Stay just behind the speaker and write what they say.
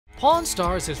Pawn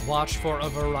Stars is watched for a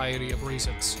variety of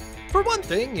reasons. For one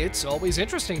thing, it's always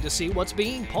interesting to see what's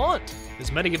being pawned,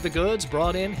 as many of the goods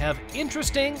brought in have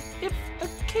interesting, if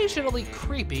occasionally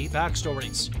creepy,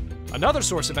 backstories. Another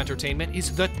source of entertainment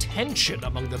is the tension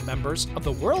among the members of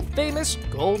the world-famous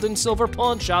gold and silver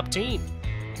pawn shop team.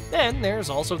 Then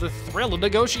there's also the thrill of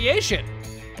negotiation.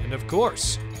 And of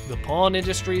course, the pawn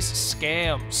industry's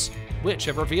scams, which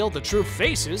have revealed the true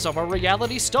faces of our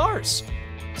reality stars.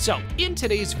 So, in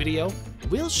today's video,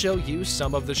 we'll show you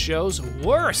some of the show's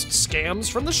worst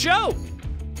scams from the show.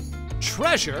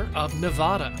 Treasure of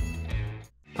Nevada.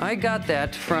 I got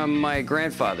that from my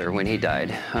grandfather when he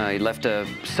died. He left a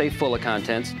safe full of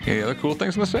contents. Any other cool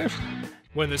things in the safe?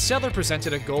 When the seller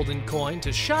presented a golden coin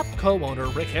to shop co-owner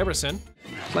Rick Harrison,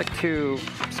 I'd like to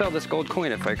sell this gold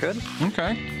coin if I could.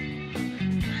 Okay.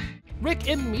 Rick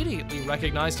immediately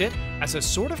recognized it as a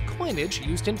sort of coinage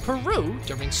used in Peru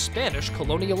during Spanish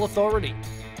colonial authority.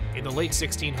 In the late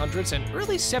 1600s and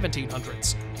early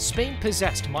 1700s, Spain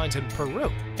possessed mines in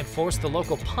Peru and forced the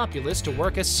local populace to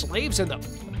work as slaves in them,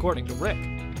 according to Rick.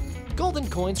 Golden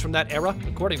coins from that era,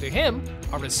 according to him,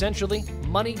 are essentially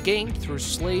money gained through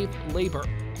slave labor.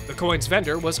 The coin's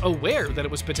vendor was aware that it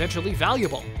was potentially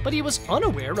valuable, but he was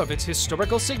unaware of its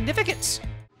historical significance.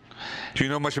 Do you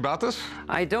know much about this?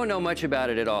 I don't know much about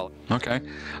it at all. Okay.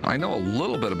 I know a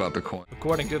little bit about the coin.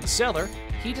 According to the seller,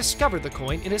 he discovered the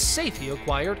coin in a safe he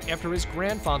acquired after his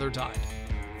grandfather died.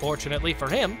 Fortunately for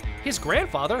him, his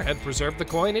grandfather had preserved the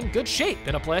coin in good shape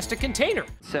in a plastic container.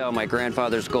 Sell my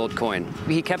grandfather's gold coin.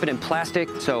 He kept it in plastic,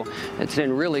 so it's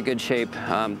in really good shape.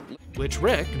 Which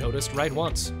Rick noticed right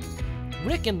once.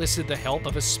 Rick enlisted the help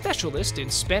of a specialist in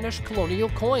Spanish colonial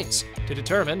coins to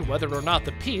determine whether or not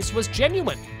the piece was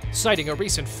genuine, citing a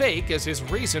recent fake as his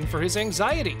reason for his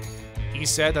anxiety. He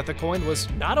said that the coin was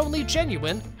not only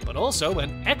genuine, but also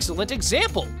an excellent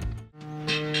example.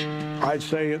 I'd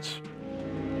say it's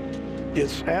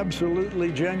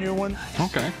absolutely genuine.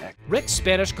 Okay. Rick's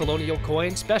Spanish colonial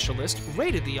coin specialist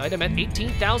rated the item at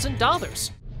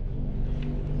 $18,000.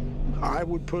 I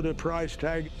would put a price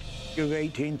tag of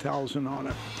 $18,000 on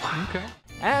it. Okay.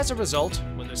 As a result,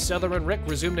 when the seller and Rick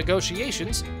resumed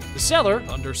negotiations, the seller,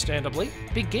 understandably,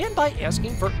 began by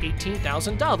asking for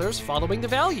 $18,000 following the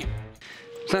value.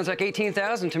 Sounds like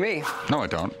 $18,000 to me. No, I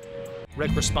don't.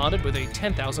 Rick responded with a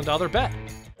 $10,000 bet.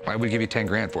 I would give you 10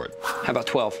 grand for it. How about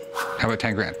 12? How about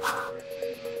 10 grand?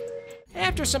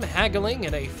 After some haggling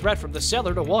and a threat from the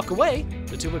seller to walk away,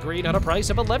 the two agreed on a price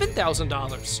of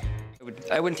 $11,000.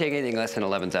 I wouldn't take anything less than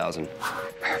 11,000.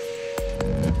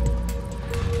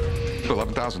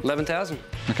 11,000. 11,000.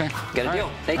 Okay. Got a deal.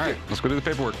 Thank you. All right, let's go do the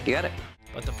paperwork. You got it.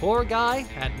 But the poor guy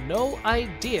had no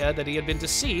idea that he had been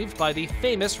deceived by the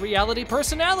famous reality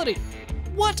personality.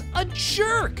 What a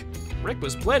jerk! Rick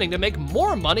was planning to make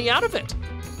more money out of it.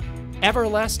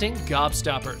 Everlasting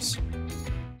Gobstoppers.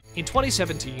 In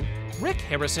 2017, Rick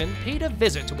Harrison paid a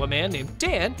visit to a man named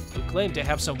Dan who claimed to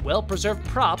have some well-preserved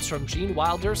props from Gene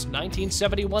Wilder's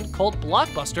 1971 cult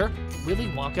blockbuster, Willy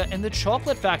Wonka and the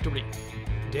Chocolate Factory.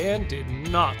 Dan did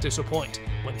not disappoint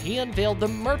when he unveiled the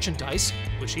merchandise,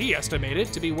 which he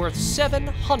estimated to be worth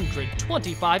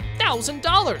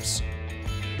 $725,000.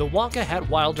 The Wonka hat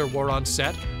Wilder wore on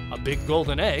set, a big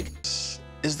golden egg,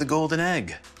 Is the golden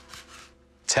egg.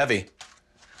 It's heavy.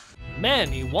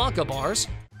 many Wonka bars,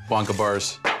 Wonka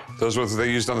bars. Those were what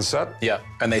they used on the set? Yeah,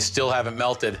 and they still haven't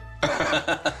melted.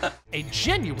 a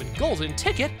genuine golden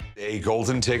ticket, A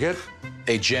golden ticket?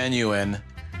 A genuine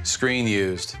screen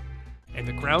used. and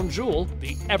the crown jewel,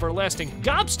 the everlasting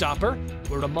Gobstopper,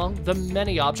 were among the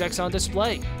many objects on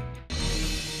display.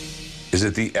 Is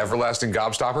it the everlasting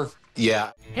gobstopper?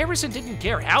 Yeah. Harrison didn't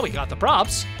care how he got the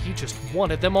props, he just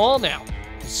wanted them all now,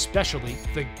 especially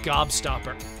the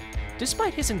Gobstopper.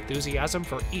 Despite his enthusiasm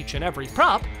for each and every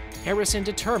prop, Harrison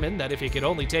determined that if he could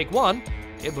only take one,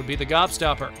 it would be the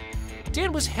Gobstopper.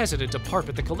 Dan was hesitant to part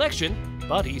with the collection,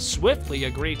 but he swiftly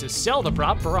agreed to sell the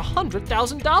prop for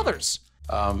 $100,000.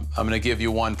 I'm gonna give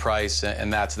you one price,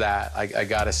 and that's that. I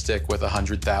gotta stick with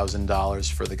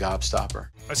 $100,000 for the Gobstopper.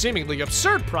 A seemingly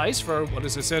absurd price for what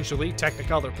is essentially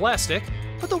Technicolor plastic,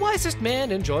 but the wisest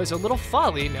man enjoys a little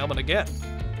folly now and again.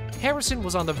 Harrison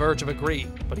was on the verge of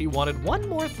agreeing, but he wanted one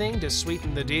more thing to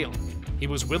sweeten the deal. He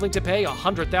was willing to pay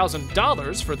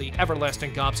 $100,000 for the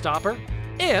everlasting Gobstopper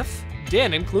if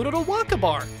Dan included a Wonka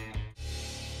bar.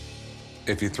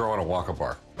 If you throw in a Wonka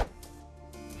bar.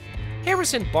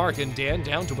 Harrison bargained Dan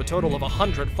down to a total of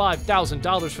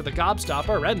 $105,000 for the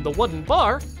Gobstopper and the wooden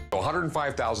bar,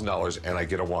 $105,000 and I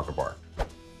get a Wonka bar.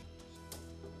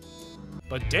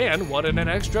 but Dan wanted an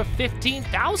extra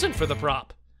 $15,000 for the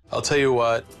prop. I'll tell you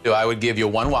what, I would give you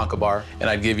one Wonka bar, and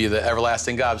I'd give you the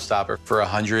everlasting gobstopper for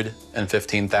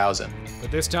 $115,000. But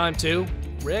this time, too,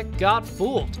 Rick got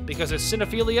fooled because his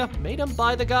cinephilia made him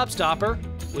buy the gobstopper,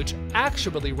 which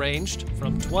actually ranged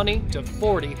from $20,000 to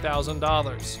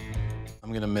 $40,000.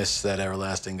 I'm gonna miss that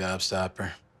everlasting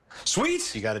gobstopper.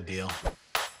 Sweet? You got a deal.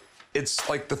 It's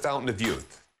like the fountain of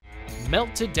youth.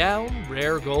 Melted down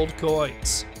rare gold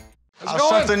coins.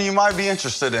 Something you might be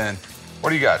interested in. What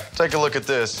do you got? Take a look at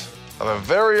this. Of a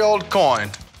very old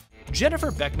coin. Jennifer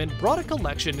Beckman brought a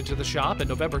collection into the shop in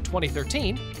November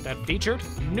 2013 that featured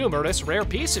numerous rare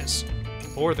pieces.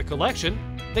 For the collection,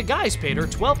 the guys paid her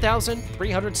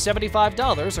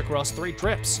 $12,375 across 3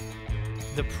 trips.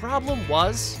 The problem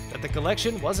was that the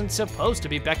collection wasn't supposed to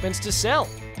be Beckman's to sell.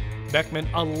 Beckman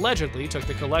allegedly took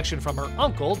the collection from her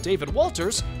uncle, David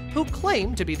Walters, who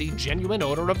claimed to be the genuine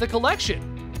owner of the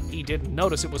collection. He didn't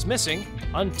notice it was missing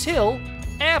until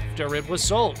after it was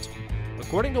sold.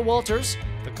 According to Walters,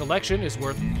 the collection is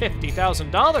worth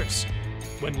 $50,000.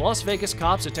 When Las Vegas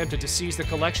cops attempted to seize the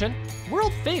collection,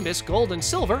 world-famous Gold and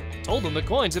Silver told them the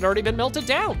coins had already been melted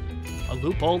down. A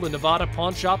loophole in Nevada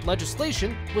pawn shop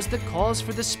legislation was the cause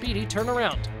for the speedy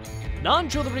turnaround.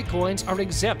 Non-jewelry coins are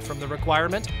exempt from the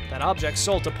requirement that objects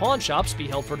sold to pawn shops be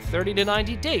held for 30 to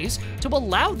 90 days to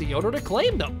allow the owner to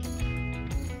claim them.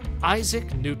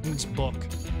 Isaac Newton's book.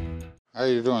 How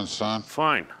you doing, son?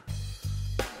 Fine.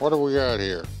 What do we got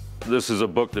here? This is a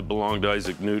book that belonged to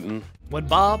Isaac Newton. When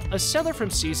Bob, a seller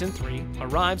from Season 3,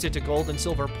 arrives into Gold and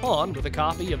Silver Pawn with a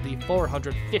copy of the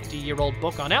 450-year-old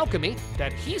book on alchemy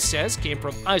that he says came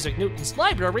from Isaac Newton's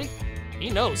library, he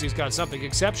knows he's got something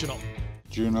exceptional.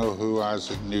 Do you know who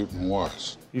Isaac Newton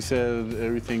was? You said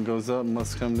everything goes up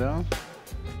must come down?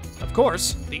 Of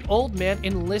course, the old man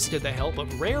enlisted the help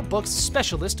of rare books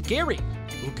specialist Gary,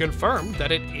 who confirmed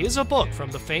that it is a book from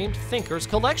the famed Thinker's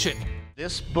collection.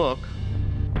 This book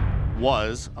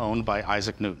was owned by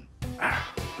Isaac Newton.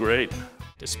 Great.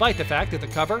 Despite the fact that the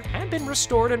cover had been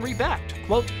restored and rebacked,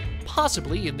 quote,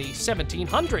 possibly in the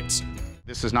 1700s.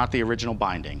 This is not the original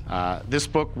binding. This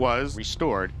book was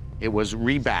restored. It was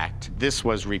rebacked. This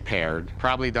was repaired,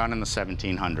 probably done in the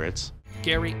 1700s.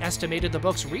 Gary estimated the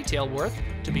book's retail worth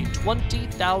to be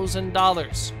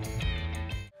 $20,000.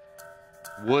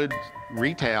 Would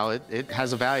retail, it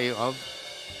has a value of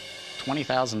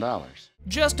 $20,000.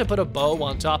 Just to put a bow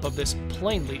on top of this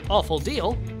plainly awful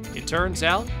deal, it turns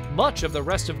out much of the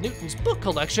rest of Newton's book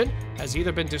collection has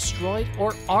either been destroyed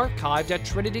or archived at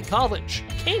Trinity College,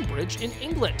 Cambridge in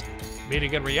England.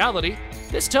 Meaning in reality,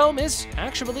 this tome is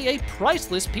actually a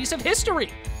priceless piece of history.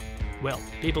 Well,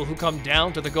 people who come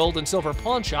down to the Gold and Silver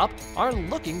pawn shop are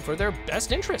looking for their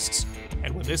best interests.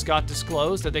 And when this got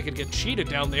disclosed that they could get cheated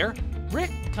down there,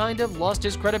 Rick kind of lost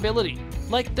his credibility,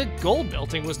 like the gold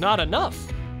melting was not enough.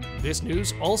 This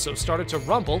news also started to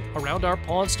rumble around our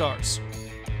Pawn Stars.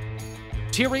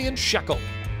 Tyrian shekel.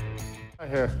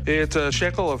 It's a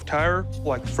shekel of Tyre,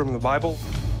 like from the Bible.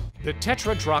 The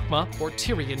tetradrachma, or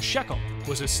Tyrian shekel,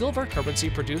 was a silver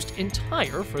currency produced in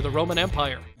Tyre for the Roman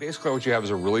Empire. Basically, what you have is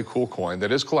a really cool coin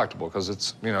that is collectible because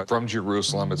it's, from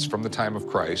Jerusalem. It's from the time of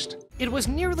Christ. It was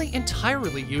nearly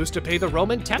entirely used to pay the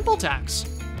Roman temple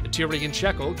tax. The Tyrian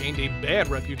shekel gained a bad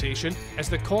reputation as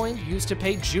the coin used to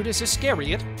pay Judas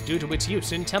Iscariot due to its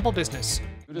use in temple business.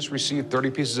 Judas received 30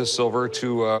 pieces of silver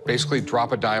to basically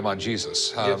drop a dime on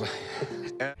Jesus.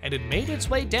 And it made its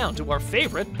way down to our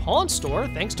favorite pawn store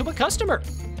thanks to a customer.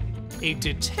 A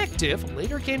detective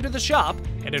later came to the shop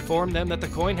and informed them that the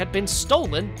coin had been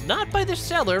stolen not by the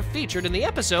seller featured in the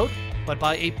episode, but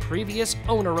by a previous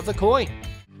owner of the coin.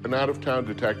 An out-of-town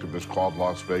detective has called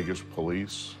Las Vegas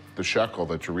police. The shekel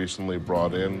that you recently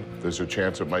brought in, there's a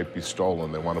chance it might be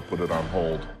stolen. They want to put it on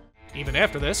hold. Even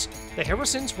after this, the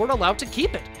Harrisons weren't allowed to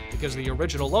keep it because the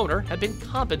original owner had been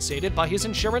compensated by his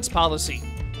insurance policy.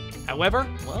 However,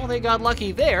 while they got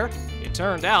lucky there, it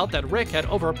turned out that Rick had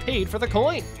overpaid for the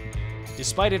coin.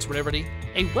 Despite its rarity,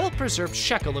 a well-preserved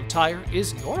shekel of Tyre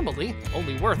is normally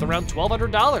only worth around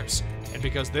 $1,200, and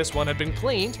because this one had been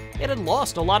cleaned, it had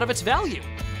lost a lot of its value.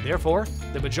 Therefore,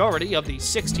 the majority of the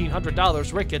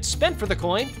 $1,600 Rick had spent for the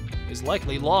coin is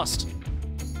likely lost.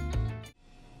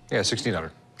 Yeah,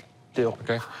 $1,600. Deal.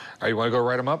 Okay. All right, you want to go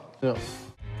write them up? Yeah.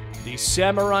 The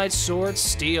samurai sword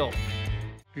steel.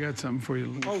 I got something for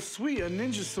you. Oh, sweet, a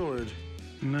ninja sword.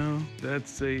 No,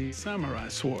 that's a samurai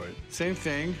sword. Same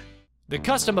thing. The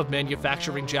custom of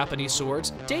manufacturing Japanese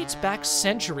swords dates back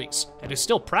centuries and is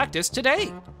still practiced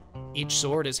today. Each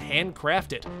sword is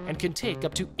handcrafted and can take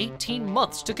up to 18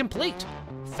 months to complete.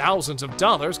 Thousands of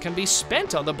dollars can be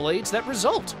spent on the blades that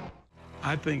result.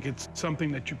 I think it's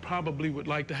something that you probably would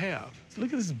like to have.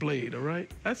 Look at this blade, all right?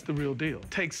 That's the real deal.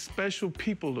 It takes special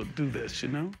people to do this, you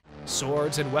know?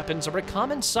 Swords and weapons are a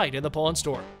common sight in the pawn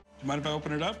store. Mind if I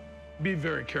open it up? Be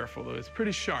very careful, though. It's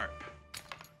pretty sharp.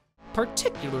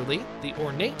 Particularly the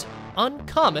ornate,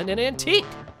 uncommon, and antique.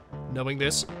 Knowing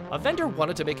this, a vendor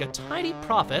wanted to make a tiny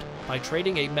profit by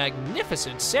trading a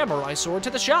magnificent samurai sword to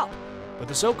the shop. But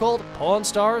the so-called Pawn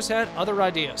Stars had other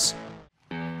ideas.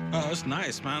 Oh, that's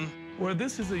nice, man. Well,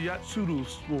 this is a Yatsuru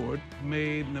sword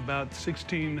made in about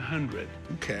 1600.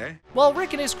 Okay. While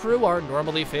Rick and his crew are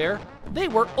normally fair, they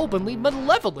were openly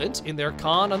malevolent in their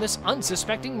con on this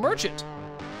unsuspecting merchant.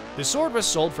 The sword was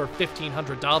sold for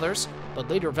 $1,500, but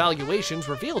later valuations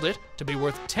revealed it to be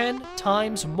worth 10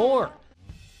 times more.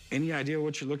 Any idea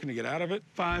what you're looking to get out of it?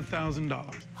 $5,000.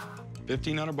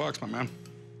 $1,500, my man.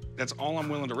 That's all I'm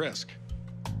willing to risk.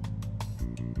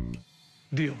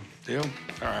 Deal. Deal?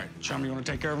 All right. Chum, you want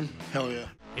to take care of him? Hell yeah.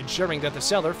 Ensuring that the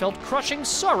seller felt crushing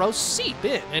sorrow seep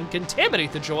in and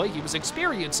contaminate the joy he was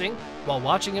experiencing while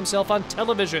watching himself on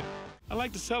television. I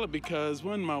like to sell it because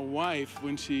when my wife,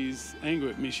 when she's angry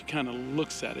at me, she kind of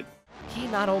looks at it. He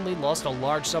not only lost a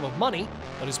large sum of money,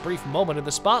 but his brief moment in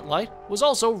the spotlight was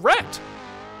also wrecked.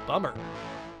 Bummer.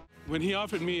 When he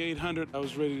offered me $800, I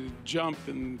was ready to jump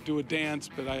and do a dance,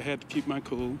 but I had to keep my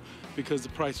cool because the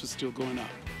price was still going up.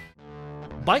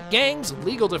 Bike Gang's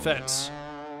legal defense.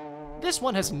 This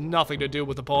one has nothing to do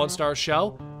with the Pawn Stars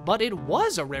show, but it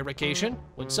was a rare occasion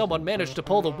when someone managed to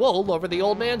pull the wool over the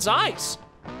old man's eyes.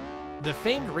 The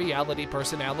famed reality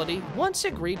personality once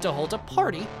agreed to hold a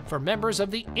party for members of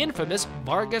the infamous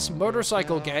Vargas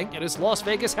motorcycle gang at his Las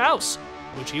Vegas house,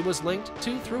 which he was linked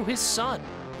to through his son,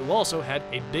 who also had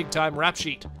a big-time rap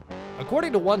sheet.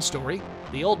 According to one story,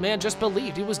 the old man just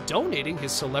believed he was donating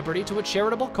his celebrity to a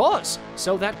charitable cause,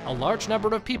 so that a large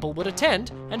number of people would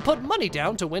attend and put money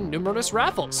down to win numerous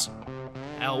raffles.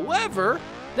 However,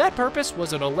 that purpose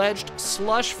was an alleged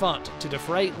slush fund to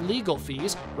defray legal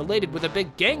fees related with a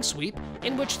big gang sweep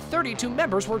in which 32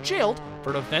 members were jailed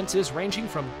for offenses ranging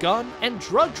from gun and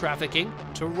drug trafficking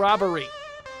to robbery.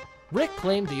 Rick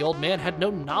claimed the old man had no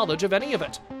knowledge of any of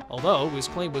it, although his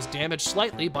claim was damaged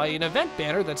slightly by an event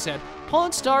banner that said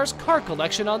Pawn Stars car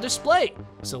collection on display,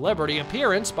 celebrity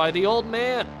appearance by the old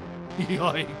man.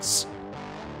 Yikes.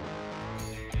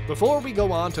 Before we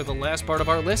go on to the last part of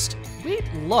our list, we'd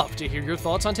love to hear your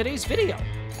thoughts on today's video,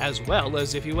 as well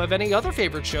as if you have any other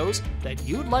favorite shows that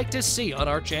you'd like to see on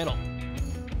our channel.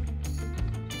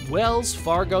 Wells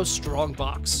Fargo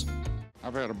Strongbox.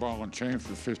 I've had a ball and chain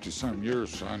for 50-some years,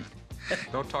 son.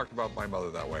 Don't talk about my mother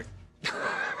that way.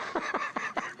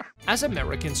 As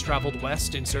Americans traveled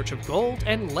west in search of gold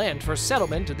and land for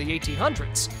settlement in the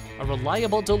 1800s, a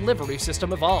reliable delivery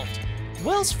system evolved.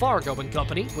 Wells Fargo and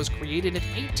Company was created in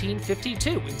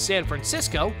 1852 in San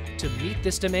Francisco to meet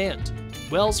this demand.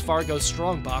 Wells Fargo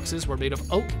strongboxes were made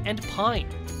of oak and pine,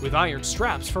 with iron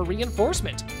straps for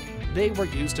reinforcement. They were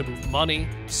used to move money,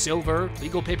 silver,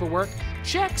 legal paperwork,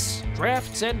 checks,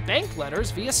 drafts, and bank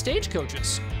letters via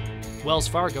stagecoaches. Wells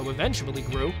Fargo eventually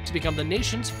grew to become the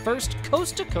nation's first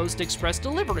coast-to-coast express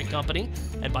delivery company,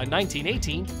 and by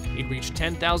 1918, it reached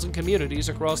 10,000 communities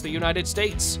across the United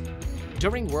States.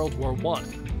 During World War I,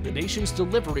 the nation's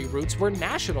delivery routes were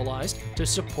nationalized to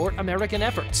support American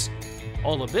efforts.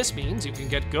 All of this means you can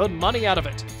get good money out of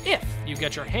it, if you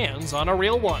get your hands on a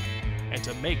real one. And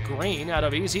to make grain out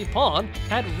of easy pawn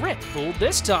had Rick fooled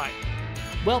this time.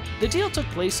 Well, the deal took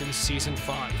place in Season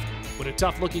 5, when a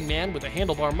tough-looking man with a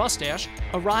handlebar mustache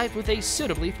arrived with a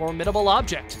suitably formidable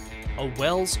object, a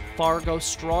Wells Fargo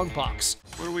strongbox.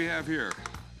 What do we have here?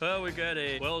 Well, we got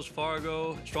a Wells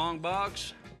Fargo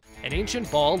strongbox, an ancient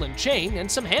ball and chain, and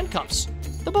some handcuffs.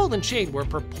 The ball and chain were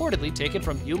purportedly taken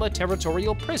from Yuma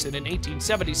Territorial Prison in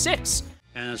 1876.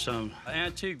 And some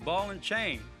antique ball and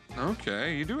chain.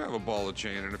 Okay, you do have a ball of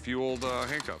chain and a few old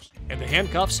handcuffs. And the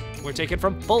handcuffs were taken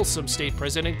from Folsom State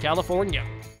Prison in California.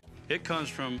 It comes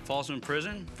from Folsom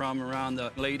Prison from around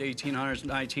the late 1800s,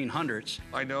 1900s.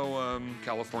 I know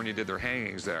California did their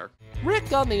hangings there.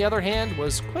 Rick, on the other hand,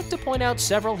 was quick to point out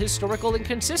several historical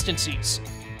inconsistencies,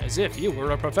 as if you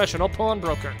were a professional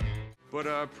pawnbroker. But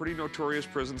a pretty notorious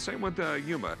prison, same with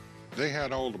Yuma. They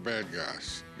had all the bad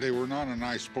guys. They were not a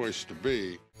nice place to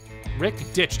be. Rick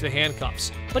ditched the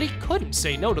handcuffs, but he couldn't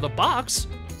say no to the box.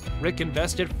 Rick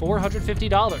invested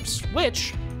 $450,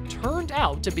 which turned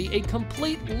out to be a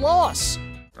complete loss.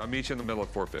 I'll meet you in the middle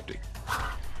at $450.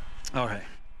 All right.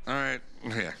 All right.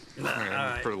 Yeah. All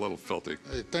right. Pretty little filthy.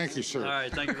 Hey, thank you, sir. All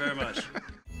right, thank you very much.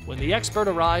 When the expert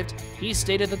arrived, he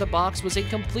stated that the box was a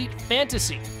complete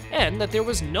fantasy and that there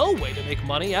was no way to make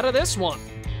money out of this one.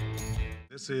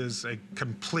 This is a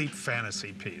complete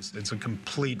fantasy piece. It's a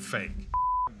complete fake.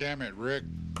 Damn it, Rick.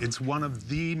 It's one of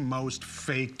the most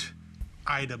faked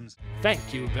items.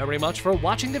 Thank you very much for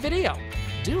watching the video.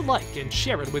 Do like and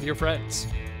share it with your friends.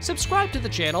 Subscribe to the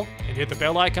channel and hit the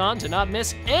bell icon to not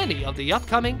miss any of the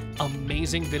upcoming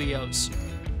amazing videos.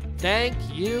 Thank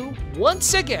you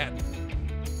once again